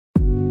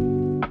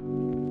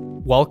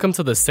Welcome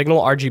to the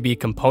SignalRGB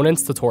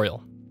components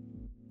tutorial.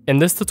 In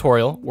this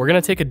tutorial, we're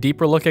going to take a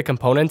deeper look at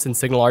components in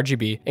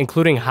SignalRGB,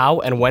 including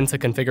how and when to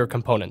configure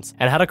components,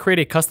 and how to create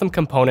a custom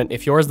component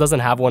if yours doesn't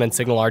have one in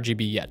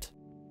SignalRGB yet.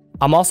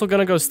 I'm also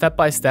going to go step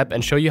by step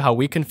and show you how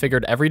we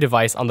configured every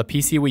device on the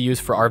PC we use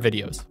for our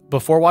videos.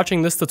 Before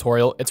watching this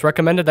tutorial, it's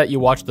recommended that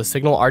you watch the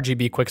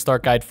SignalRGB Quick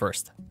Start Guide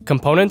first.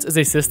 Components is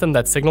a system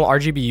that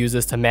SignalRGB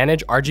uses to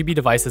manage RGB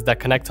devices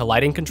that connect to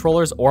lighting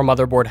controllers or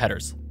motherboard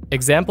headers.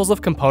 Examples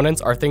of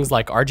components are things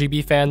like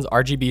RGB fans,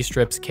 RGB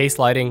strips, case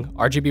lighting,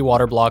 RGB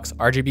water blocks,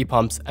 RGB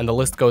pumps, and the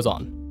list goes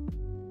on.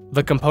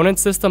 The component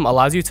system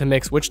allows you to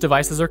mix which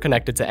devices are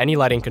connected to any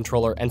lighting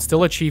controller and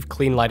still achieve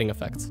clean lighting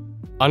effects.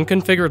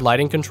 Unconfigured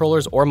lighting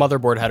controllers or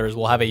motherboard headers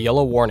will have a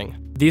yellow warning.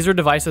 These are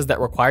devices that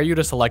require you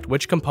to select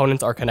which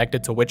components are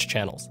connected to which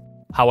channels.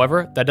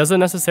 However, that doesn't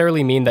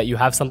necessarily mean that you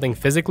have something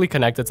physically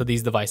connected to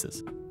these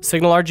devices.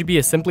 SignalRGB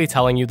is simply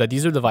telling you that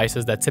these are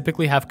devices that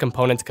typically have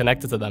components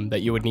connected to them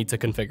that you would need to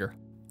configure.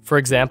 For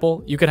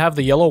example, you could have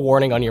the yellow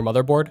warning on your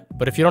motherboard,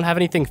 but if you don't have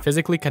anything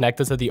physically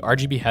connected to the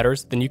RGB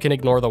headers, then you can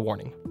ignore the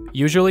warning.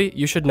 Usually,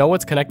 you should know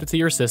what's connected to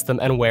your system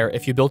and where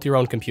if you built your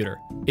own computer.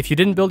 If you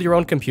didn't build your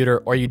own computer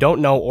or you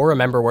don't know or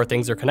remember where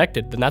things are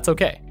connected, then that's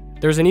okay.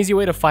 There's an easy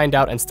way to find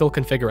out and still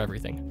configure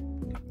everything.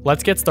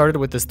 Let's get started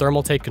with this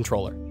thermal take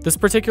controller. This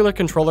particular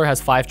controller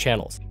has 5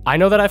 channels. I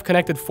know that I've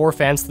connected 4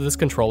 fans to this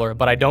controller,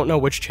 but I don't know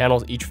which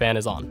channels each fan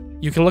is on.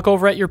 You can look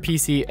over at your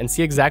PC and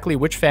see exactly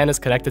which fan is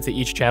connected to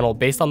each channel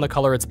based on the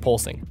color it's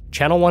pulsing.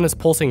 Channel 1 is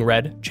pulsing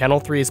red,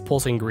 channel 3 is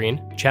pulsing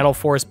green, channel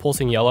 4 is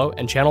pulsing yellow,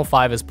 and channel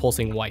 5 is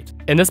pulsing white.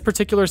 In this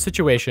particular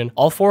situation,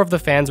 all 4 of the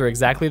fans are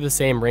exactly the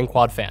same ring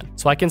quad fan,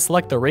 so I can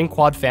select the ring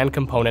quad fan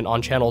component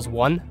on channels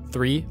 1,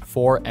 3,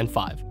 4, and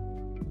 5.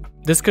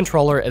 This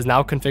controller is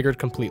now configured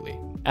completely.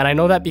 And I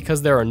know that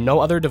because there are no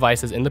other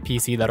devices in the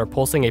PC that are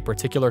pulsing a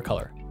particular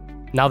color.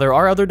 Now there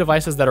are other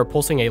devices that are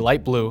pulsing a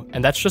light blue,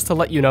 and that's just to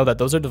let you know that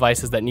those are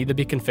devices that need to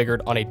be configured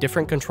on a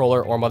different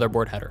controller or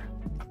motherboard header.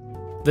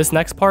 This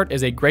next part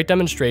is a great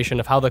demonstration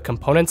of how the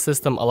component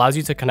system allows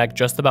you to connect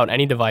just about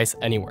any device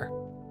anywhere.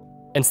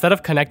 Instead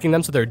of connecting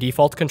them to their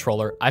default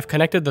controller, I've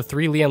connected the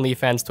 3 Li and Li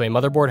fans to a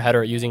motherboard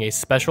header using a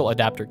special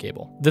adapter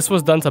cable. This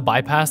was done to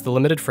bypass the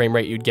limited frame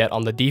rate you'd get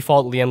on the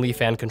default Li and Li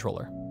fan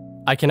controller.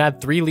 I can add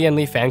 3 Li and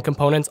Li fan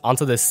components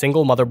onto this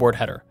single motherboard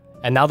header,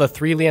 and now the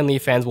 3 Li and Li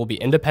fans will be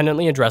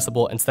independently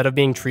addressable instead of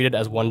being treated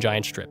as one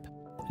giant strip.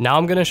 Now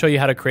I'm going to show you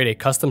how to create a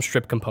custom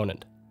strip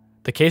component.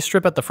 The case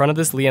strip at the front of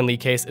this Li and Li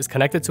case is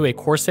connected to a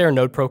Corsair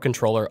Node Pro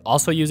controller,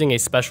 also using a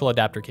special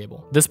adapter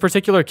cable. This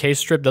particular case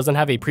strip doesn't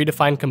have a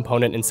predefined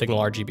component in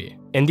SignalRGB.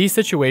 In these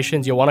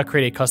situations, you'll want to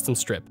create a custom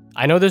strip.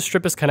 I know this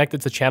strip is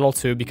connected to channel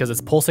 2 because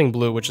it's pulsing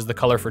blue, which is the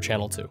color for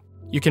channel 2.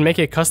 You can make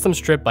a custom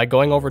strip by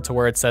going over to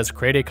where it says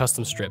create a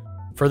custom strip.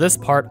 For this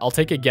part, I'll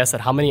take a guess at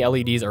how many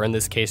LEDs are in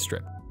this case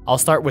strip. I'll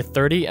start with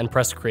 30 and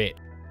press create.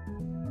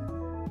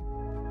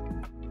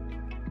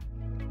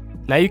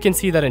 Now you can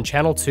see that in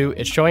channel 2,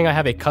 it's showing I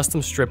have a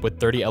custom strip with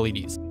 30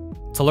 LEDs.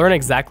 To learn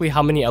exactly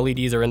how many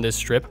LEDs are in this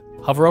strip,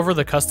 hover over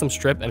the custom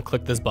strip and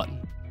click this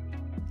button.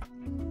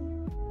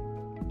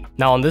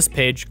 Now on this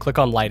page, click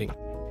on lighting.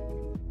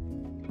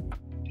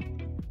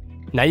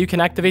 Now you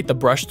can activate the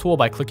brush tool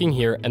by clicking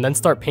here and then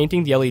start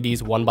painting the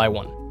LEDs one by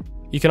one.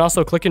 You can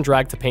also click and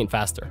drag to paint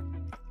faster.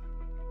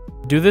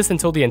 Do this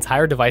until the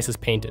entire device is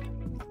painted.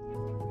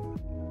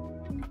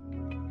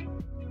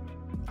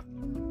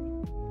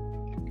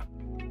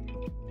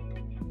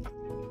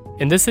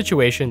 In this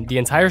situation, the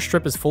entire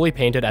strip is fully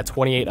painted at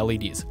 28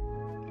 LEDs,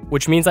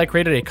 which means I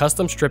created a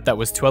custom strip that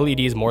was 2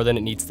 LEDs more than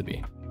it needs to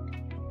be.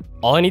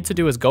 All I need to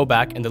do is go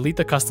back and delete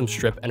the custom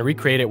strip and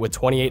recreate it with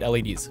 28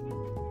 LEDs.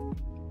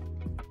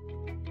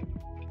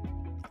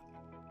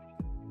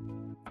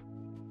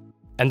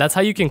 And that's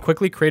how you can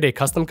quickly create a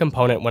custom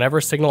component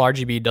whenever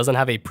SignalRGB doesn't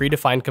have a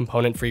predefined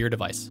component for your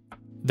device.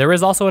 There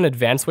is also an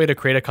advanced way to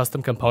create a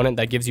custom component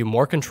that gives you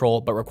more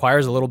control but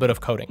requires a little bit of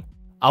coding.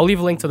 I'll leave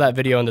a link to that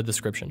video in the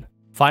description.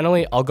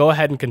 Finally, I'll go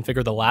ahead and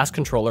configure the last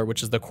controller,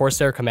 which is the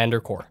Corsair Commander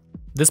Core.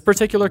 This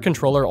particular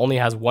controller only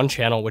has one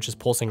channel, which is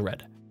pulsing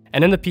red.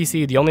 And in the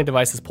PC, the only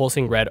devices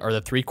pulsing red are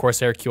the 3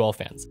 Corsair QL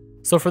fans.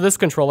 So for this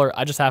controller,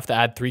 I just have to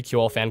add 3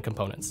 QL fan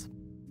components.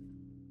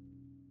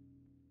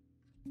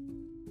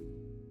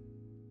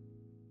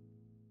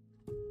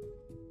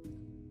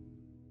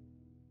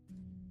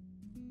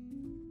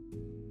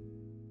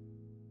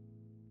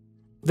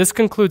 This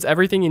concludes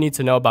everything you need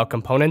to know about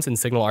components in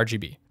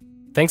SignalRGB.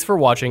 Thanks for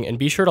watching, and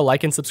be sure to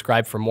like and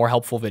subscribe for more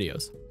helpful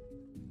videos.